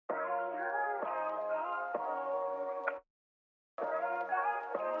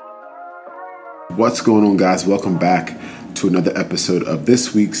What's going on, guys? Welcome back to another episode of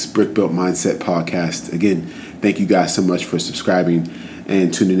this week's Brick Built Mindset podcast. Again, thank you guys so much for subscribing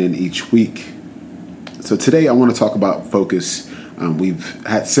and tuning in each week. So today I want to talk about focus. We've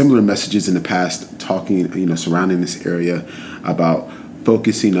had similar messages in the past talking, surrounding this area about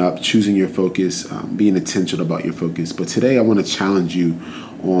focusing up, choosing your focus, being intentional about your focus. But today I want to challenge you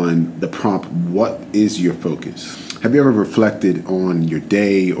on the prompt, what is your focus? Have you ever reflected on your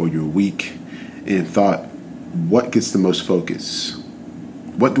day or your week and thought, what gets the most focus?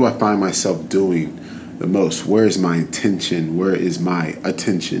 What do I find myself doing the most? Where is my intention? Where is my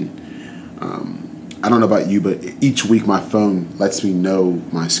attention? I don't know about you, but each week my phone lets me know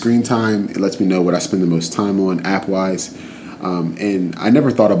my screen time. It lets me know what I spend the most time on app-wise. And I never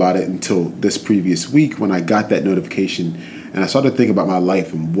thought about it until this previous week when I got that notification and I started thinking about my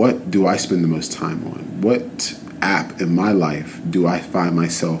life and what do I spend the most time on? What app in my life do I find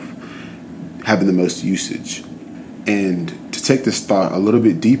myself having the most usage? And to take this thought a little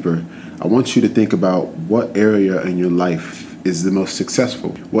bit deeper, I want you to think about what area in your life is the most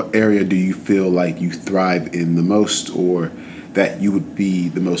successful. What area do you feel like you thrive in the most, or that you would be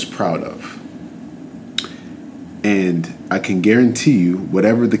the most proud of? And I can guarantee you,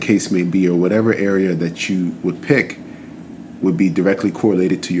 whatever the case may be, or whatever area that you would pick would be directly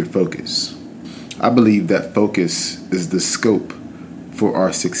correlated to your focus. I believe that focus is the scope for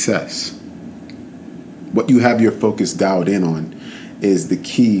our success. What you have your focus dialed in on is the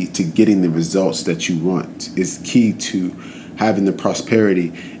key to getting the results that you want, is key to having the prosperity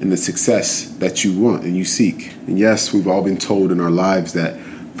and the success that you want and you seek. And yes, we've all been told in our lives that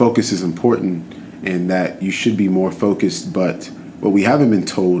focus is important and that you should be more focused, but what we haven't been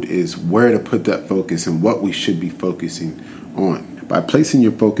told is where to put that focus and what we should be focusing on. By placing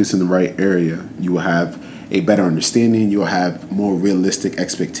your focus in the right area, you will have a better understanding, you'll have more realistic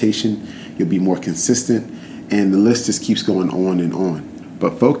expectation, you'll be more consistent, and the list just keeps going on and on.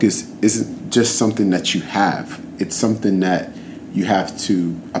 But focus isn't just something that you have. It's something that you have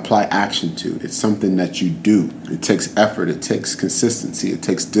to apply action to. It's something that you do. It takes effort. It takes consistency. It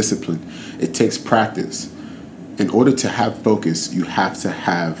takes discipline. It takes practice. In order to have focus, you have to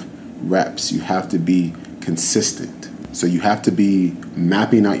have reps. You have to be consistent. So you have to be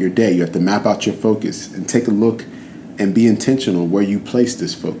mapping out your day. You have to map out your focus and take a look and be intentional where you place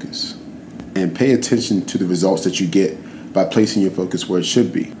this focus. And pay attention to the results that you get by placing your focus where it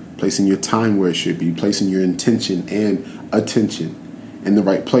should be, placing your time where it should be, placing your intention and attention in the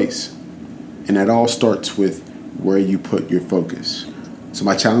right place. And that all starts with where you put your focus. So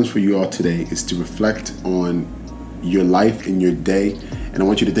my challenge for you all today is to reflect on your life and your day. And I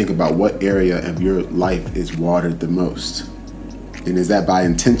want you to think about what area of your life is watered the most. And is that by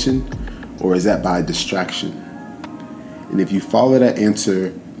intention or is that by distraction? And if you follow that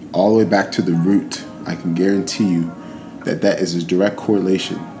answer all the way back to the root, I can guarantee you that is a direct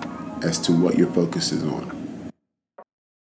correlation as to what your focus is on.